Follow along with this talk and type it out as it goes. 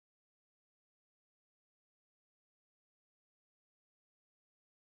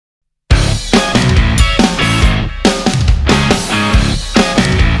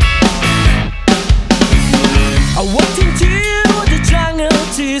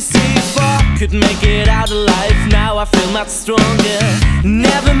see if I could make it out alive. Now I feel much stronger.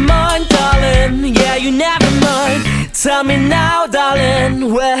 Never mind, darling, yeah, you never mind. Tell me now,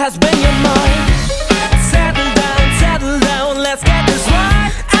 darling, where has been your mind? Settle down, let's get this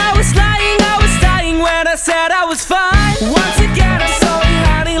right. I was dying when I said I was fine. Once again, I'm sorry,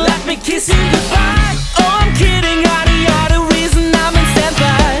 honey, let me kiss you goodbye. Oh, I'm kidding, honey, you're the reason I'm in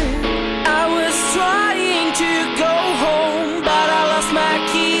standby. I was trying to go home, but I lost my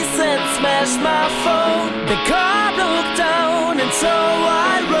keys and smashed my phone. The car broke down and so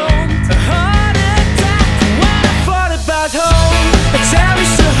I roamed. A heart attack when I thought about home. I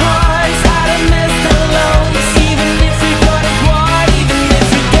cherish the hearts that I missed alone. Even if we got it right, even if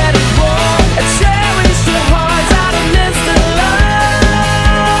we get it wrong. I cherish the hearts that I missed alone.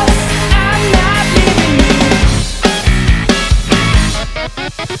 I'm not leaving you.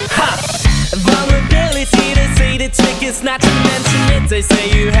 Ha! Vulnerability, they say the trick is not to mention it. They say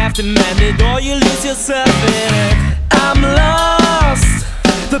you have to mend it or you lose yourself in it. I'm lost.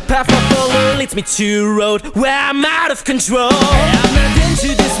 The path I follow leads me to a road where I'm out of control. I'm not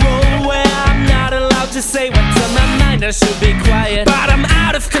into this role where I'm not allowed to say what's on my mind. I should be quiet, but I'm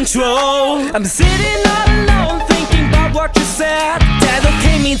out of control. I'm sitting all alone thinking about what you said. That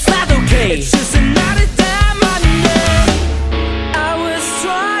okay means not okay. It's just another damn Monday. I was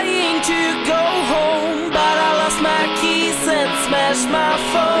trying to go home, but I lost my keys and smashed my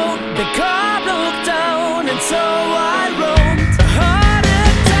phone. The car broke down and so I roamed. A heart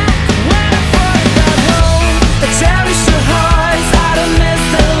attack when I thought about home. I cherish the hearts that I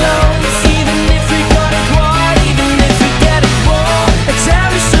missed alone. Even if we got it right, even if we get it wrong. I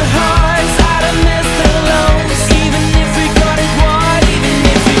cherish the hearts that I missed alone. Even if we got it right, even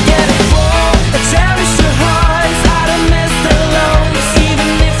if we get it wrong. I cherish the hearts that I missed alone. Even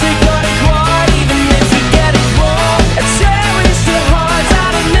if we got it right, even if we get it wrong. I cherish the hearts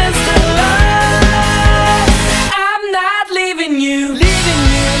that I missed alone. I'm not leaving you, leaving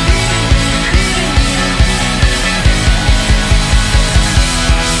you.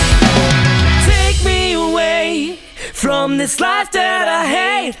 Take me away from this life that I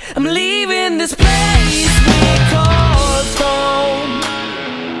hate. I'm leaving this place.